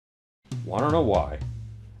Want to know why?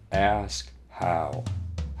 Ask how.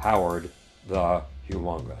 Howard the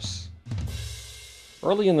Humongous.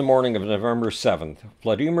 Early in the morning of November 7th,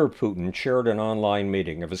 Vladimir Putin chaired an online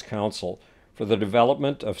meeting of his Council for the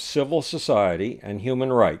Development of Civil Society and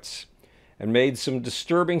Human Rights and made some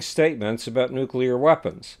disturbing statements about nuclear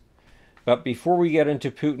weapons. But before we get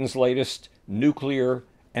into Putin's latest nuclear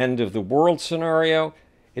end of the world scenario,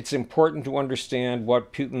 it's important to understand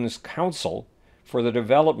what Putin's Council for the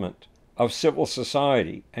Development of Civil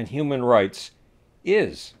Society and Human Rights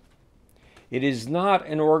is. It is not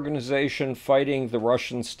an organization fighting the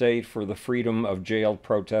Russian state for the freedom of jailed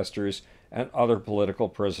protesters and other political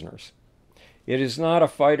prisoners. It is not a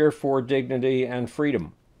fighter for dignity and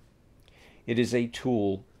freedom. It is a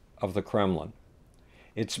tool of the Kremlin.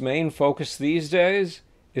 Its main focus these days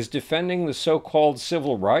is defending the so-called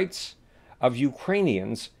civil rights of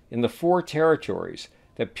Ukrainians in the 4 territories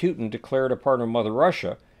that Putin declared a part of Mother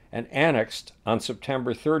Russia and annexed on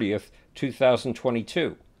September 30th,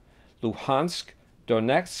 2022. Luhansk,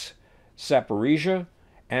 Donetsk, Zaporizhia,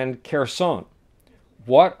 and Kherson.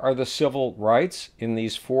 What are the civil rights in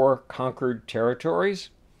these 4 conquered territories?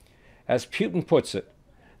 As Putin puts it,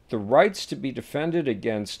 the rights to be defended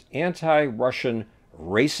against anti-Russian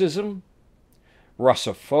racism,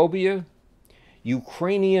 Russophobia,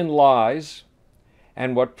 Ukrainian lies,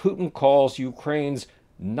 and what Putin calls Ukraine's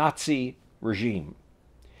Nazi regime.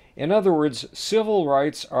 In other words, civil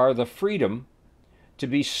rights are the freedom to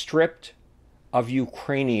be stripped of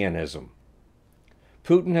Ukrainianism.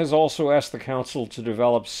 Putin has also asked the Council to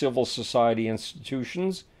develop civil society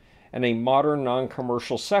institutions and a modern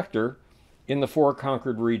non-commercial sector in the 4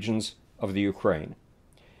 conquered regions of the Ukraine.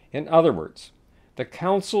 In other words, the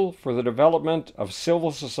Council for the Development of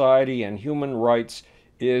Civil Society and Human Rights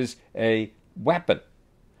is a weapon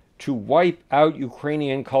to wipe out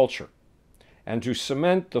Ukrainian culture and to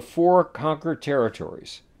cement the 4 conquered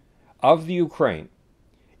territories of the Ukraine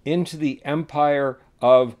into the empire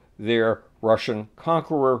of their Russian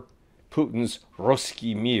conqueror, Putin's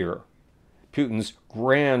Ruski Mir, Putin's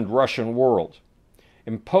grand Russian world,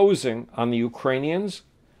 imposing on the Ukrainians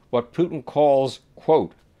what Putin calls,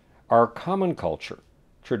 quote, our common culture,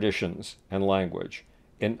 traditions, and language.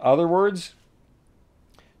 In other words,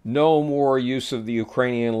 no more use of the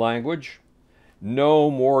Ukrainian language, no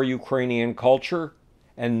more Ukrainian culture,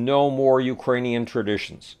 and no more Ukrainian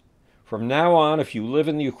traditions. From now on, if you live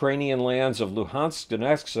in the Ukrainian lands of Luhansk,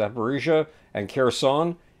 Donetsk, Zaporizhia, and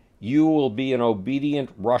Kherson, you will be an obedient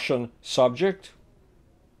Russian subject,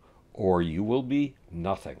 or you will be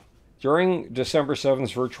nothing. During December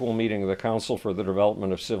 7th's virtual meeting of the Council for the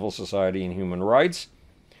Development of Civil Society and Human Rights,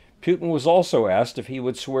 Putin was also asked if he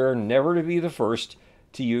would swear never to be the first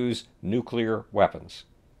to use nuclear weapons.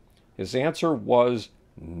 His answer was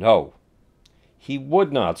no. He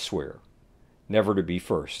would not swear never to be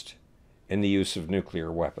first in the use of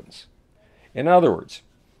nuclear weapons. In other words,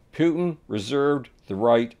 Putin reserved the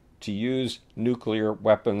right to use nuclear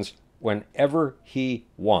weapons whenever he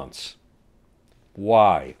wants.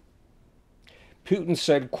 Why? Putin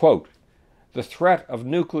said, quote, the threat of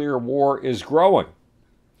nuclear war is growing.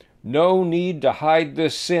 No need to hide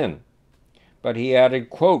this sin. But he added,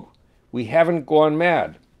 quote, we haven't gone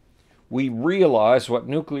mad. We realize what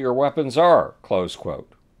nuclear weapons are, close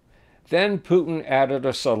quote. Then Putin added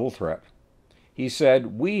a subtle threat. He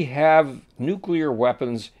said, we have nuclear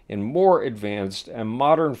weapons in more advanced and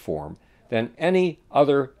modern form than any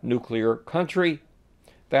other nuclear country.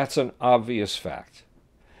 That's an obvious fact.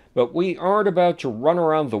 But we aren't about to run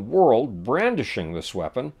around the world brandishing this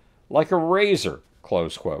weapon like a razor,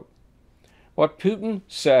 close quote. What Putin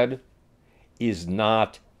said is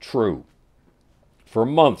not true. For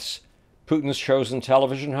months, Putin's chosen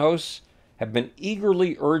television hosts have been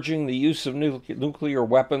eagerly urging the use of nuclear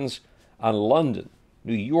weapons on London,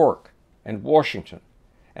 New York, and Washington.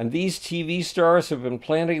 And these TV stars have been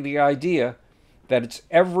planting the idea that it's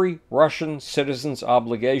every Russian citizen's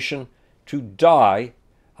obligation to die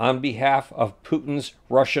on behalf of Putin's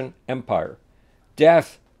Russian empire.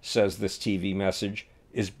 Death, says this TV message,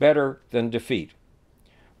 is better than defeat.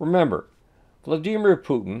 Remember, Vladimir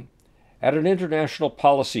Putin, at an international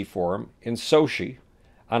policy forum in Sochi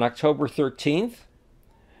on October 13th,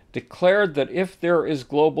 declared that if there is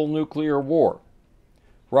global nuclear war,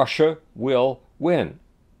 Russia will win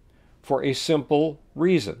for a simple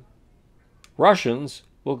reason. Russians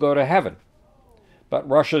will go to heaven, but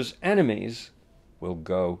Russia's enemies will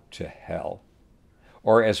go to hell.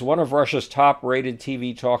 Or as one of Russia's top-rated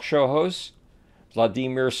TV talk show hosts,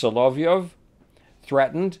 Vladimir Solovyov,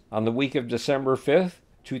 threatened on the week of December 5th,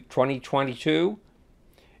 2022,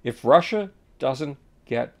 if Russia doesn't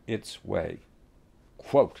get its way,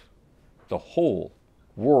 quote, the whole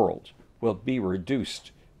world will be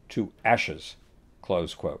reduced to ashes,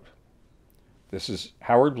 close quote. This is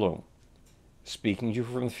Howard Bloom speaking to you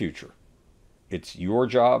from the future. It's your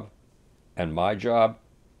job and my job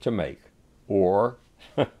to make. Or,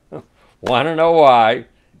 want to know why?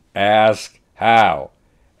 Ask how.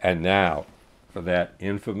 And now for that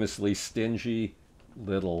infamously stingy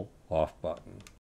little off button.